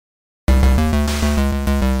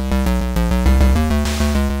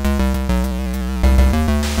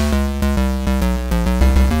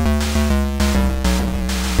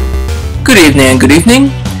evening, and good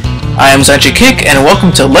evening. I am Zanji Kick, and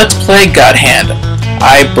welcome to Let's Play God Hand.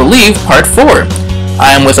 I believe Part 4.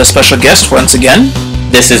 I am with a special guest once again.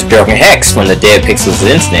 This is BrokenHex from the Dead Pixels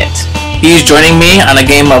Internet. He's joining me on a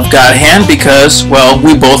game of God Hand because, well,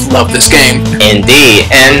 we both love this game.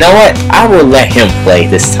 Indeed, and you know what? I will let him play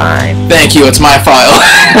this time. Thank you, it's my file.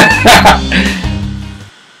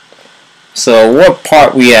 So, what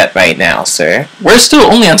part we at right now, sir? We're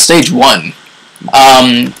still only on stage 1.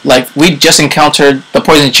 We just encountered the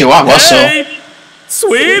poison chihuahua, hey,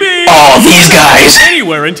 sweetie! Oh, these guys!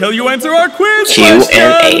 Anywhere until you answer our quiz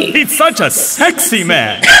Q&A. He's such a sexy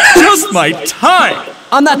man. Just my type.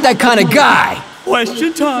 I'm not that kind of guy.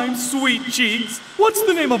 Question time, sweet cheeks. What's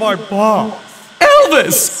the name of our boss?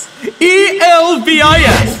 Elvis!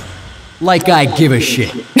 E-L-V-I-S. Like I give a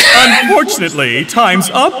shit. Unfortunately, time's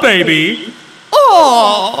up, baby.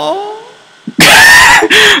 Aww.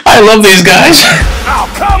 I love these guys. Oh,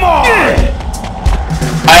 come on!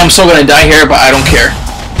 I am so gonna die here, but I don't care.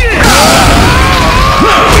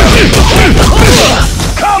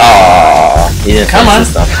 Aww. Come on.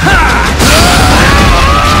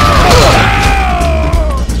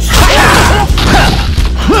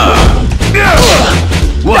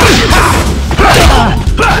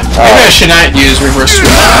 Maybe I should not use reverse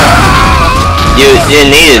sweep. You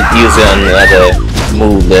need to use it on the other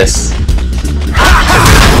move list.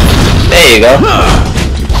 There you go.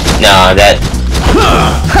 No, that you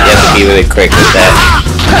have to be really quick with that.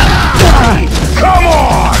 Come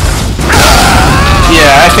on!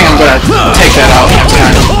 Yeah, I think I'm gonna take that out next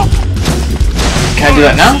time. Can I do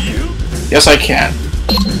that now? Yes, I can.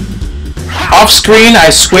 Off screen,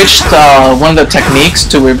 I switched one of the techniques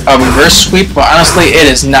to a reverse sweep, but honestly, it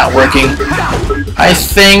is not working. I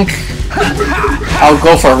think I'll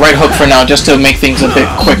go for a right hook for now, just to make things a bit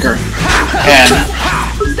quicker. And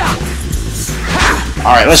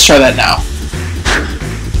alright, let's try that now.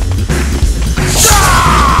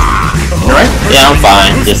 Alright? Yeah, I'm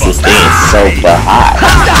fine. Just this thing is super hot.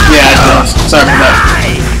 Yeah, it does. Sorry for that.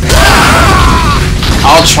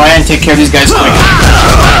 I'll try and take care of these guys quick.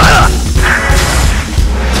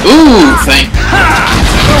 Ooh, thing.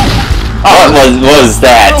 Oh, what was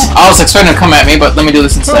that? I was expecting to come at me, but let me do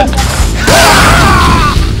this instead.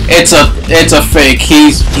 It's a fake.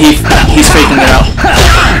 He's faking it out.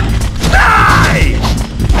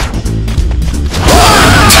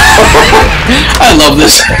 I love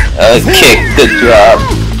this. Kick, good job.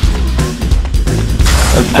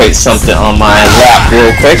 Let's put something on my lap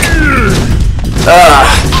real quick.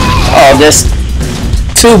 Oh, there's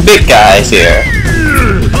two big guys here.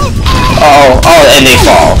 Oh, and they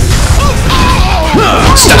fall.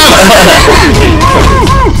 Stop!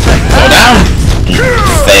 Go down.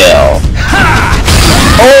 Fail.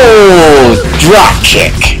 Oh, drop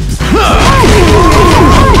kick.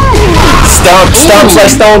 Stomps like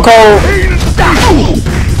Stone Cold.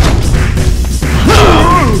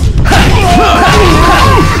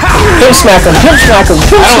 Pimp smack him, pimp smack him,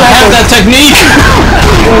 pimp I don't smack have him. that technique.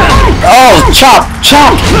 Oh, chop.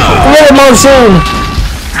 Little monsoon.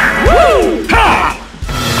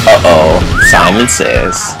 Uh-oh, Simon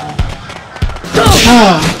says.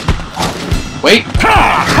 Wait.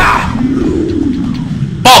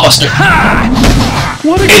 Ballbuster.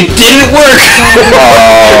 It didn't work.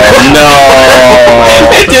 Oh, no.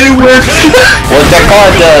 It didn't work. What that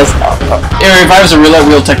card does. It revives the roulette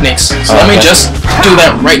wheel techniques. So let me just do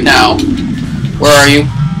that right now. Where are you?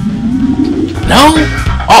 No?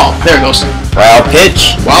 Oh, there it goes. Wild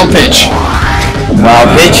pitch. Wild pitch. Wild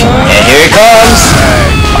pitch. And here it comes.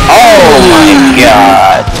 Oh my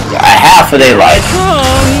god. Half of their life.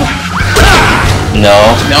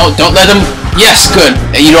 No. No, don't let them... Yes, good.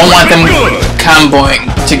 You don't want them comboing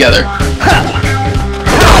together.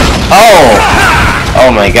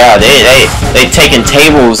 Oh my god. They taking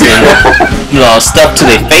tables and stuff to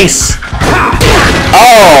their face.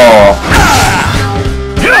 Oh.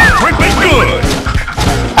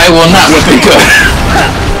 I will not whip it good.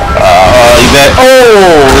 You bet.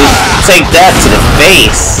 Oh, take that to the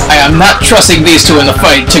face. I am not trusting these two in the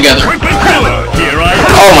fight together.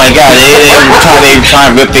 Oh my god, they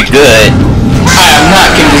trying to whip it good. I am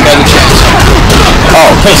not giving these guys a chance.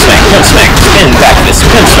 Oh, pimp smack, spin back this,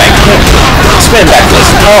 pimp smack, spin back this.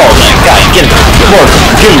 Oh my god, get him more,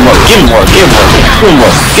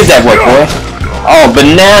 get that work, boy. Oh,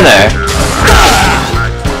 banana.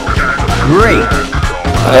 Great.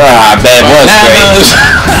 I bet it was great.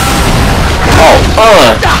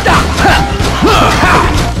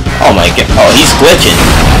 Oh my god, oh, he's glitching.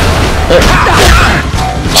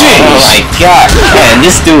 Jeez. Oh my god, man,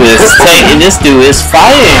 this dude is fighting.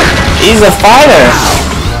 He's a fighter.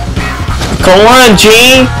 Come on,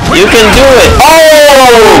 Gene! You can do it!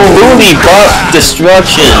 Oh! Booty butt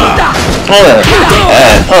destruction!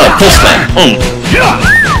 Push smack!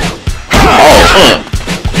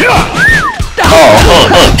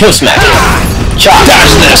 Push smack! Chop!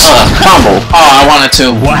 Dash this! Combo! Oh, I wanted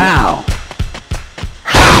to. Wow.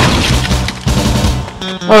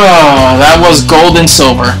 Oh, that was gold and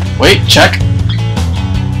silver. Wait, check.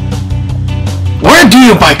 Where do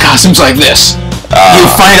you buy costumes like this?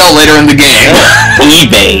 You'll find out later in the game.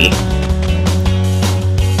 eBay.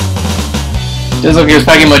 Doesn't look like he was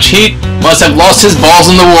packing much heat. Must have lost his balls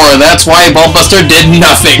in the war. That's why Ballbuster did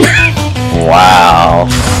nothing. Wow.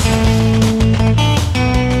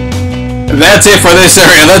 That's it for this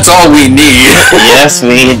area. That's all we need. Yes,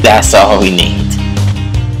 that's all we need.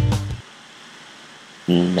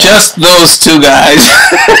 No. Just those two guys.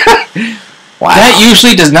 Wow. That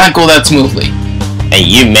usually does not go that smoothly. And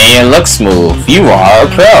you may look smooth. You are a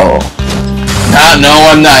pro. No,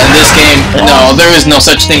 I'm not. In this game, no, there is no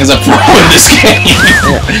such thing as a pro in this game.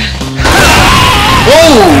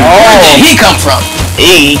 Whoa! Where did he come from?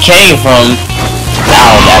 He came from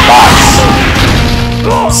out of that box.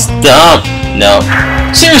 Stump. No.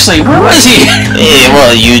 Seriously, where was he?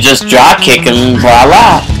 Well, you just drop kick him,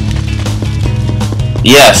 voila.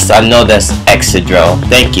 Yes, I know that's Exidro.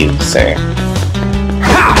 Thank you, sir.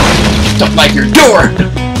 Don't like your door.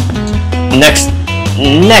 Next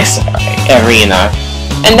arena,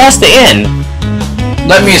 and that's the end.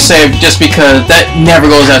 Let me say, just because that never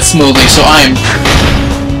goes that smoothly, so I'm.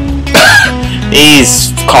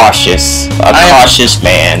 He's cautious, cautious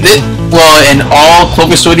man. Well, in all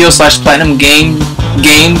Clover Studios / Platinum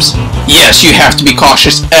games, yes, you have to be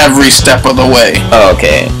cautious every step of the way.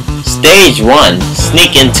 Okay. Stage 1: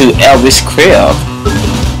 sneak into Elvis' crib.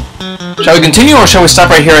 Shall we continue, or shall we stop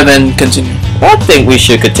right here and then continue? I think we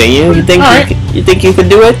should continue. You think you think you could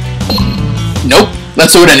do it? Nope.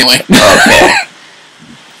 Let's do it anyway. Okay.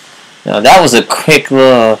 Now that was a quick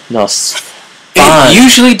little It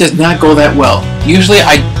usually does not go that well. Usually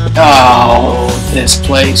oh, this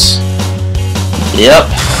place. Yep.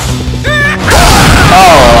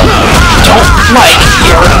 Oh, don't like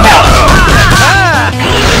your mouth.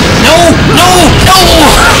 No!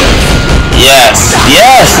 Yes!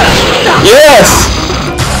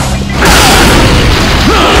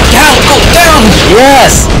 Down! Go down!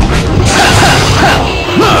 Yes!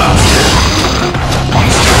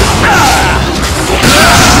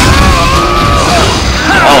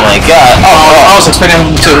 Oh my god! I was expecting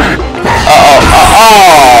him to.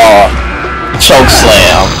 Choke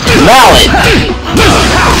slam!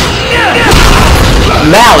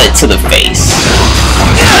 Mallet to the face.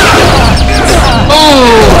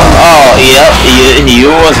 Oh, yep, you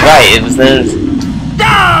was right. It was the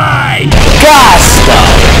Gasta!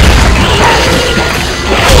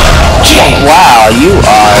 Wow, you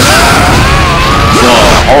are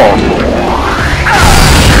going horrible.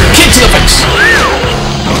 Kick to the face!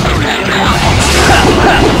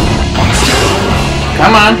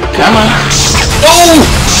 Come on. Oh!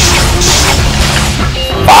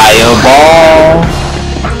 Fireball!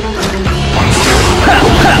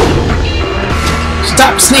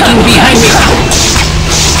 Stop sneaking behind me!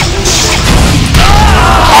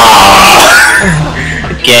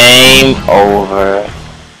 Game over.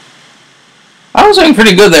 I was doing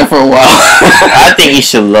pretty good there for a while. I think you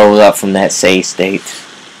should load up from that save state.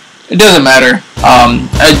 It doesn't matter.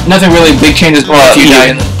 Nothing really big changes if you die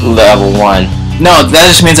in level 1. No, that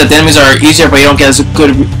just means that the enemies are easier, but you don't get as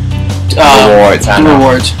good rewards. I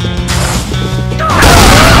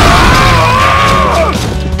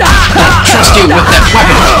trust you with that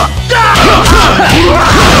weapon.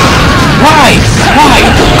 Why?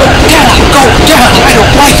 Go down! I don't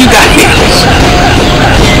like you guys.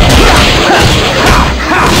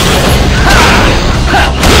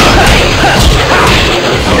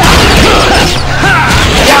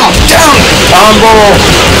 Down!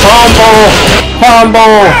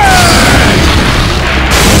 Combo!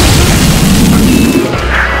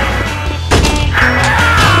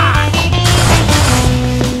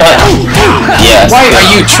 Yes. Why are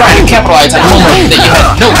you trying to capitalize on a moment that you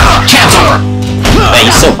had no chance over? Man,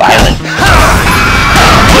 you're so violent.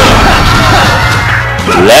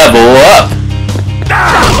 Level up!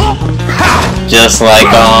 Just like,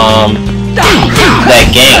 that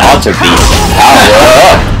game, Alter Beast. Power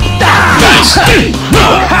up! Nice.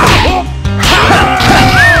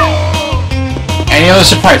 Any other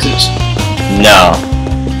surprises? No.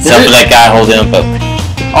 Except for that guy holding up a...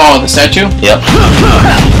 Oh, the statue? Yep.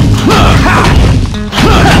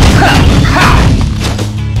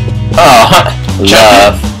 Oh,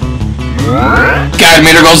 love. God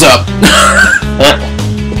meter goes up.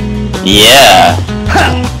 Yeah.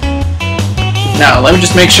 Now, let me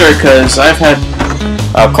just make sure, because I've had...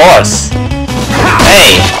 Of course.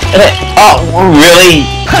 Hey! Oh, really?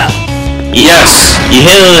 Yes! You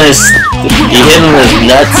hit him in his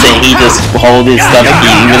nuts and he just hold his stomach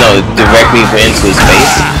even though it directly went into his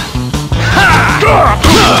face?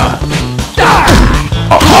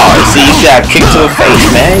 Oh, see, you got kicked to the face,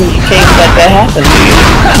 man. You can't let that happen to you.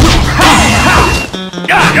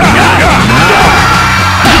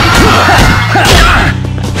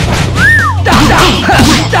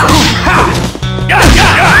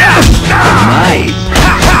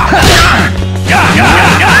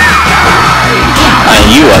 And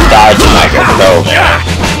you are dodging like a pro, man.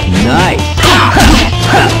 Nice.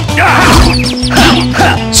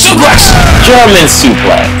 Suplex! German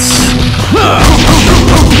suplex.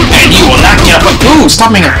 And you will not get up. Ooh,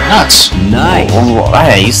 stop making nuts. Nice. Oh,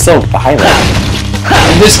 man, you so violent.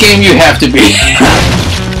 In this game, you have to be.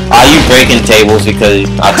 Are you breaking tables because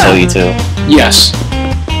I tell you to? Yes.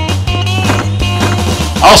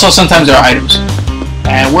 Also, sometimes there are items.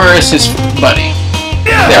 And where is his buddy?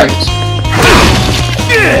 There he is.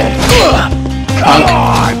 Punk.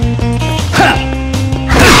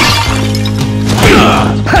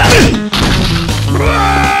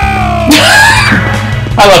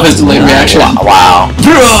 I love his delayed reaction. Wow.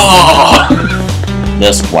 Bro!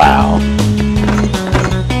 Just wow.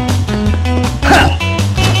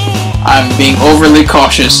 I'm being overly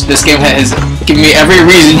cautious. This game has given me every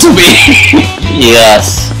reason to be.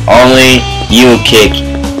 Yes, only you, Kick,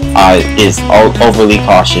 is overly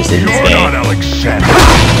cautious in this game.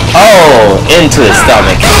 Oh, into the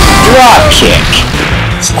stomach. Drop kick.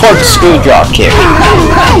 Corkscrew drop kick.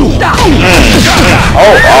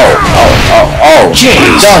 Oh.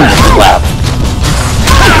 Jeez. Thunder slap.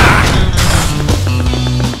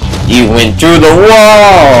 You went through the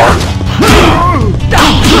wall.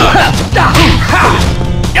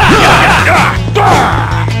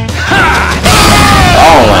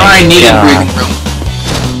 Oh my I needed God. breathing room.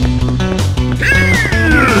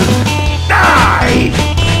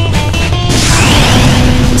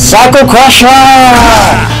 Cycle Crusher!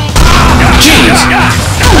 Jeez!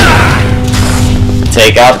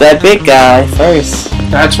 Take out that big guy first.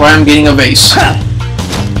 That's why I'm getting a vase.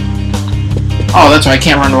 Oh, that's right. I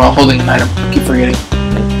can't run while holding an item. I keep forgetting.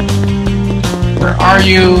 Where are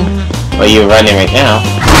you? Well, you're running right now.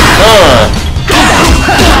 No.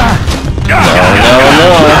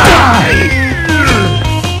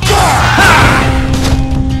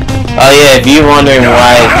 Oh yeah, if you're wondering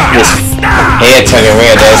why this head turning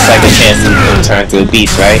red, there's like a chance to turn to a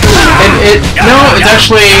beast, right? No, it's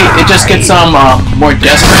actually, it just gets more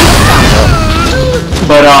desperate.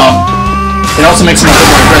 But it also makes him a bit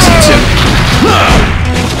more aggressive too.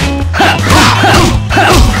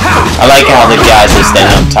 I like how the guys are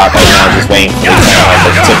standing on top right now, just waiting for the kind of like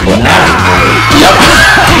a typical Yep.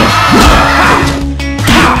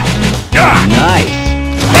 Nice.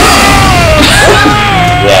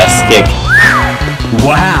 Yes, Kick.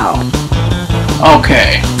 Wow.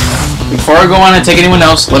 Okay. Before I go on and take anyone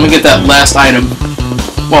else, let me get that last item.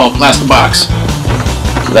 Well, last box.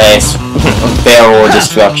 Last barrel of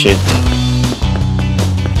destruction.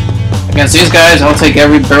 Against these guys, I'll take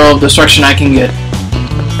every barrel of destruction I can get.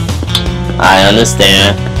 I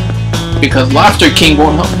understand. Because Lobster King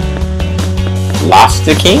won't help me.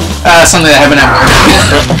 Lobster King? Something that happened at work.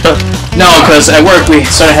 No, because at work we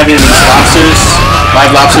started having these lobsters,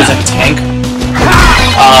 live lobsters in a tank.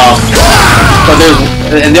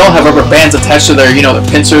 And they all have rubber bands attached to their, their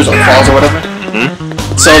pincers or claws or whatever.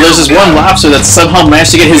 So there's this one lobster that somehow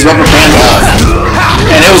managed to get his rubber band off.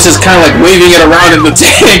 And it was just kind of like waving it around in the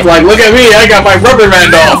tank, like, look at me, I got my rubber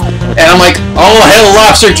band off. And I'm like, oh, hail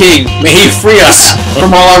Lobster King, may he free us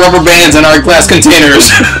from all our rubber bands and our glass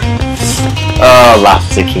containers. Oh,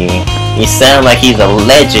 Lobster King. You sound like he's a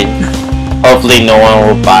legend. Hopefully no one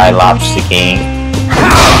will buy Lobster King.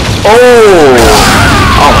 Oh!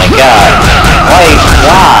 Oh my God.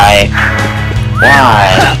 Why?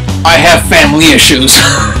 I have family issues.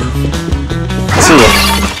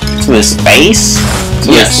 To his face?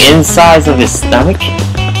 To Yes. his insides of his stomach?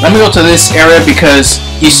 Let me go to this area because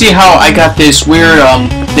you see how I got this weird,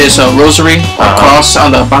 this rosary cross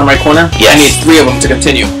on the bottom right corner? Yes. I need 3 of them to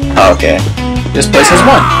continue. Okay. This place has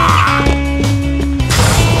 1.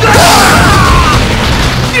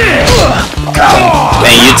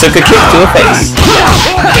 And you took a kick to the face.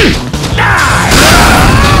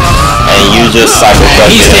 And you just cycle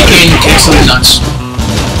crushed He's it. taking kicks in the nuts.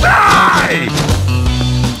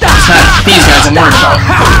 It's not these guys I'm worried about.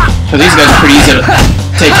 So these guys are pretty easy to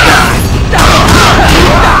take down.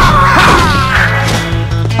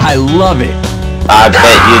 I love it. I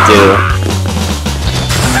bet you do.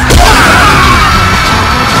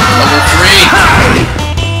 Level 3.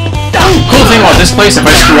 Cool thing about this place, if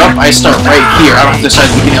I screw up, I start right here. I don't have to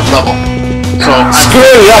start at the beginning of level. So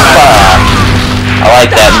screw up! I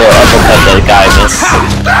like that little uppercut that guy missed.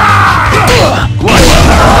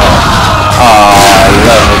 Oh,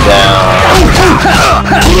 level down.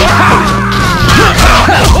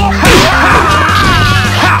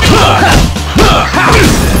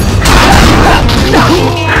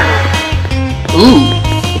 Ooh.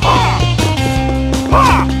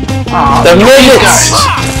 The midgets!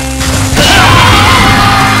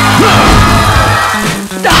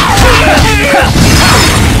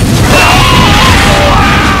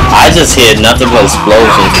 I just hear nothing but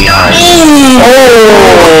explosions behind me.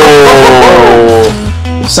 Oh!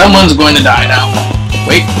 Someone's going to die now.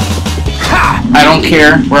 Wait. I don't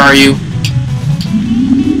care. Where are you?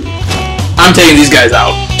 I'm taking these guys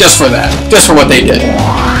out. Just for that. Just for what they did.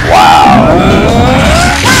 Wow.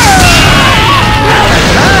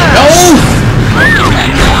 No!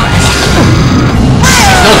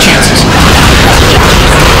 No chances.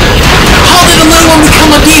 How did a little one become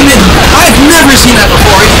a demon? I've never seen that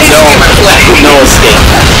before. It can't be my play. No escape.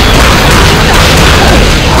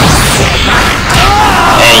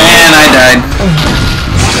 And I died.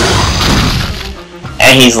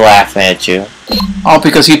 And he's laughing at you. All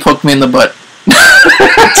because he poked me in the butt.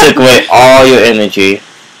 Took away all your energy.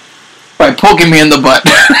 By poking me in the butt.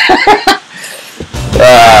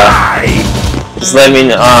 Just let me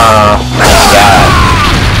know. Oh my god.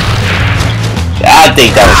 I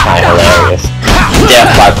think that was kind of hilarious.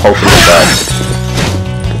 Death by poking the butt.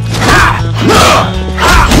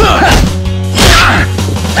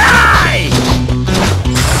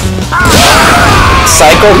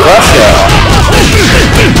 Psycho Crusher.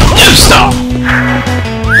 Stop.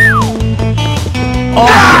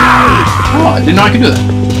 Oh, I didn't know I could do that.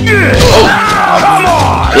 Oh.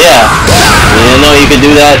 Yeah. You didn't know you could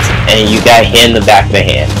do that, and you got hit in the back of the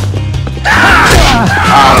head.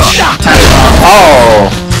 Oh.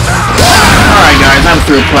 Alright guys, I'm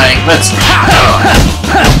through playing. Let's...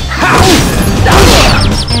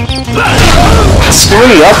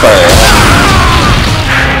 Screw upper.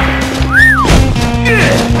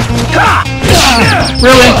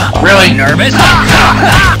 Really? Really? Nervous? And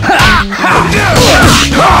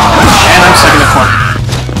I'm stuck in the corner.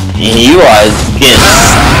 You are getting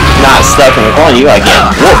not stuck in the corner, you are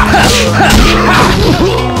getting whooped.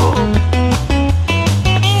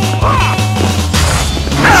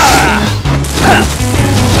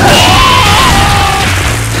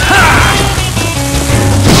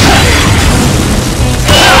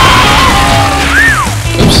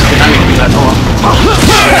 Oops, did not mean to do that. Oh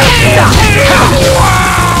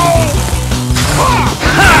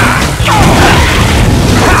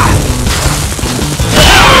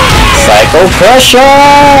Psycho Crusher!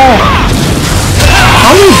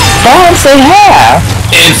 How many bombs they have?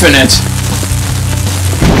 Infinite.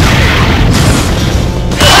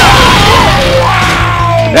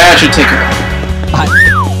 That should take it.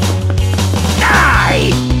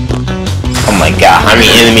 Oh my god, how many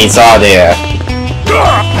enemies are there?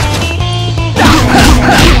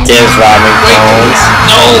 There's Robin Bones.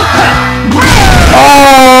 No!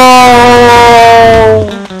 Oh!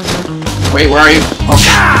 Wait, where are you?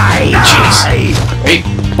 Okay. Jeez. Wait,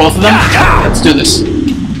 both of them? Let's do this.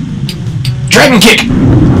 Dragon Kick!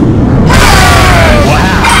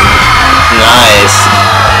 Nice.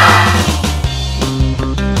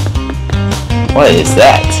 What is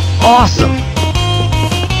that? Awesome.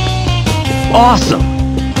 Awesome.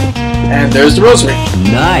 And there's the rosary.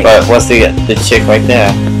 Nice. But what's the chick right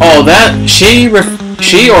there? Oh, that she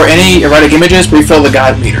or any erotic images refill the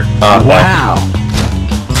god meter. Okay. Wow.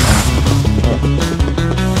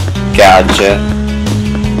 Gotcha.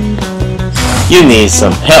 You need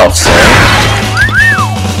some help, sir.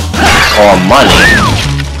 Or money.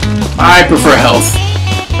 I prefer health.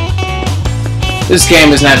 This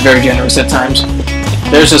game is not very generous at times.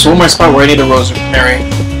 There's just one more spot where I need a rosemary.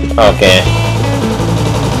 Okay.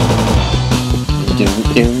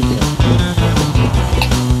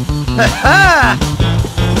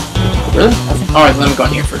 Really? Alright, let me go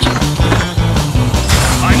in here first.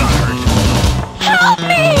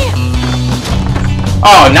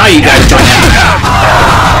 Oh, now you guys join in.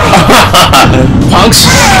 Punks.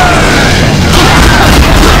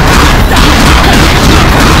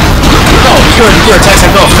 No, your attacks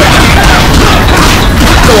have no effect.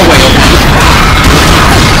 Go away, okay?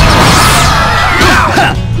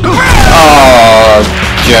 Oh,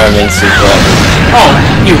 German suplex. Oh,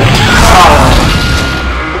 you. Oh.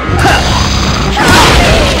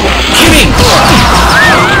 Kidding!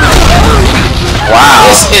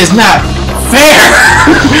 Wow. This is not fair!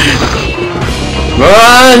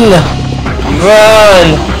 Run! Run!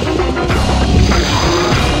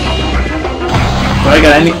 Do I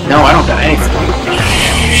got any? No, I don't got anything.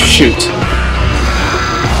 Shoot.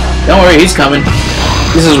 Don't worry, he's coming.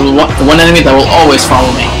 This is the one enemy that will always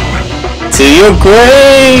follow me. To your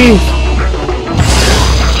grave!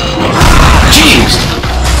 Jeez!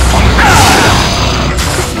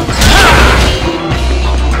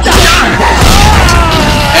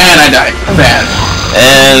 And I died. Bad.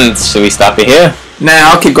 And should we stop it here?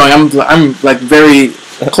 Nah, I'll keep going. I'm like very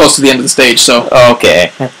close to the end of the stage, so.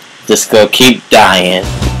 Okay. Just go keep dying.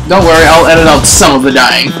 Don't worry, I'll edit out some of the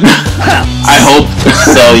dying. I hope.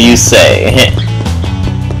 So you say.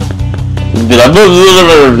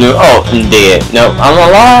 Oh, I'm dead. No, I'm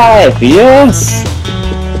alive. Yes.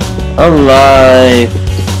 Alive.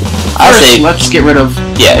 I First, say. let's get rid of.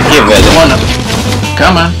 Yeah, get rid of one of them.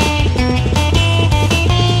 Come on.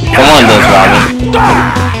 Come on, Dance Robin.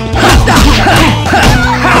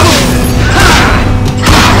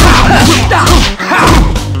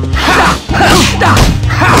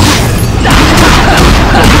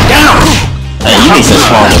 Hey, you need some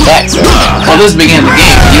strong attacks, right? Well, this is the beginning of the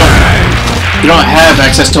game. You don't have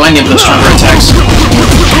access to any of those stronger attacks.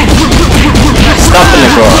 Stop in the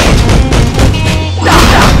groin.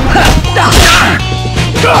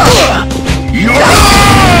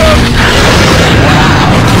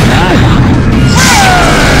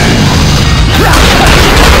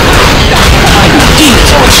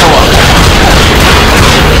 Demons always show up.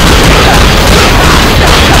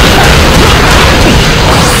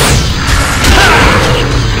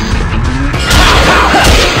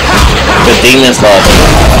 The demons love you.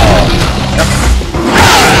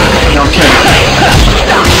 Okay.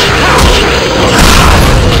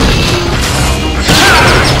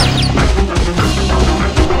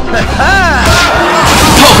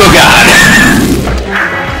 Pogo God!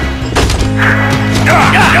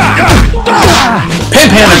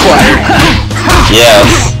 Pimpan acquired!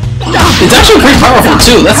 Yes. It's actually pretty powerful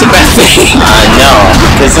too, that's the best thing. I know.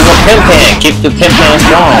 This is a Pimpan. Keep the Pimpan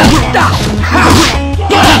strong.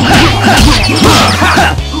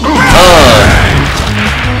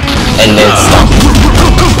 And then stop.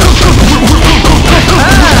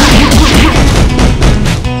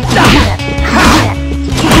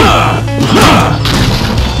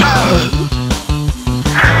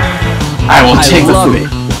 I will take the food.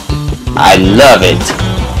 I love it.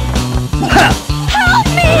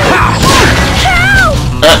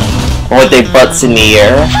 With their butts in the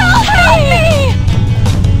air.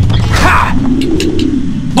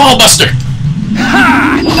 Ballbuster!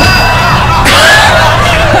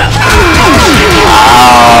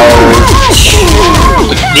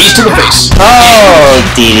 With knees to the face. Oh,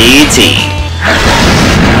 DDT.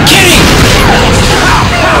 Kidding!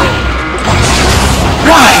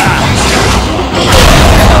 Why?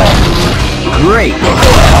 Great.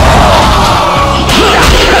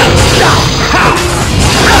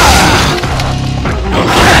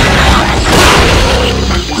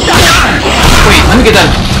 Wait, let me get that.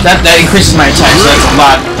 That increases my attack, so that's a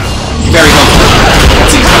lot. Very helpful. That's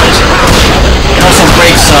these guys. It also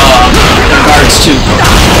breaks their guards too.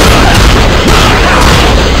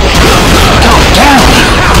 Go down!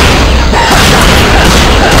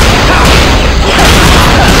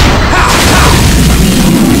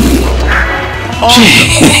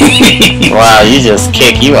 Wow, you just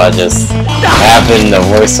kick. You are just having the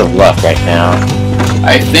worst of luck right now.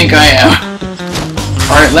 I think I am.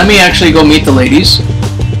 Alright, let me actually go meet the ladies.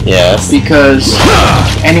 Yes. Because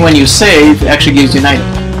anyone you save actually gives you an item.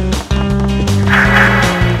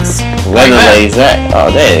 Where the ladies at? Oh,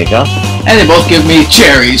 there you go. And they both give me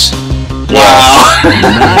cherries. Wow.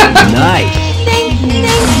 Nice.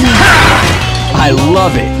 I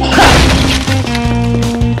love it.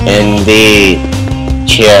 Indeed.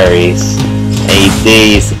 Cherries. AD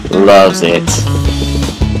loves it.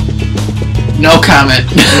 No comment.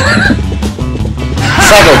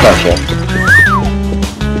 Psycho Crusher.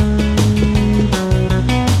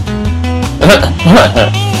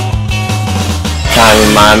 Kind of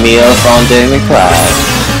remind me of on Devil May Cry.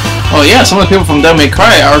 Oh yeah, some of the people from Devil May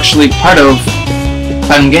Cry are actually part of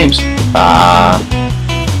Platinum Games.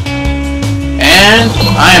 And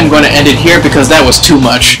I am going to end it here because that was too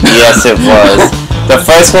much. Yes, it was. The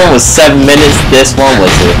first one was 7 minutes. This one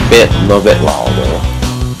was a little bit longer.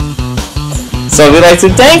 So we'd like to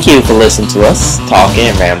thank you for listening to us talking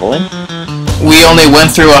and rambling. We only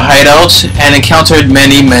went through a hideout and encountered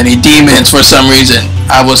many, many demons for some reason.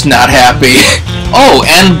 I was not happy. Oh,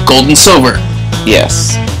 and Gold and Silver.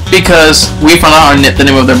 Yes. Because we found out the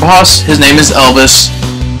name of their boss. His name is Elvis.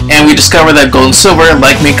 And we discover that gold and silver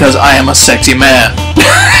like me because I am a sexy man.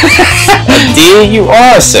 Indeed you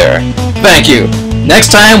are, sir. Thank you.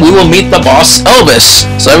 Next time we will meet the boss Elvis.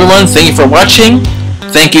 So everyone, thank you for watching.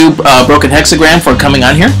 Thank you, Broken Hexagram, for coming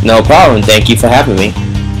on here. No problem. Thank you for having me.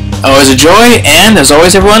 Always a joy, and as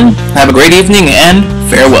always, everyone, have a great evening and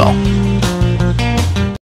farewell.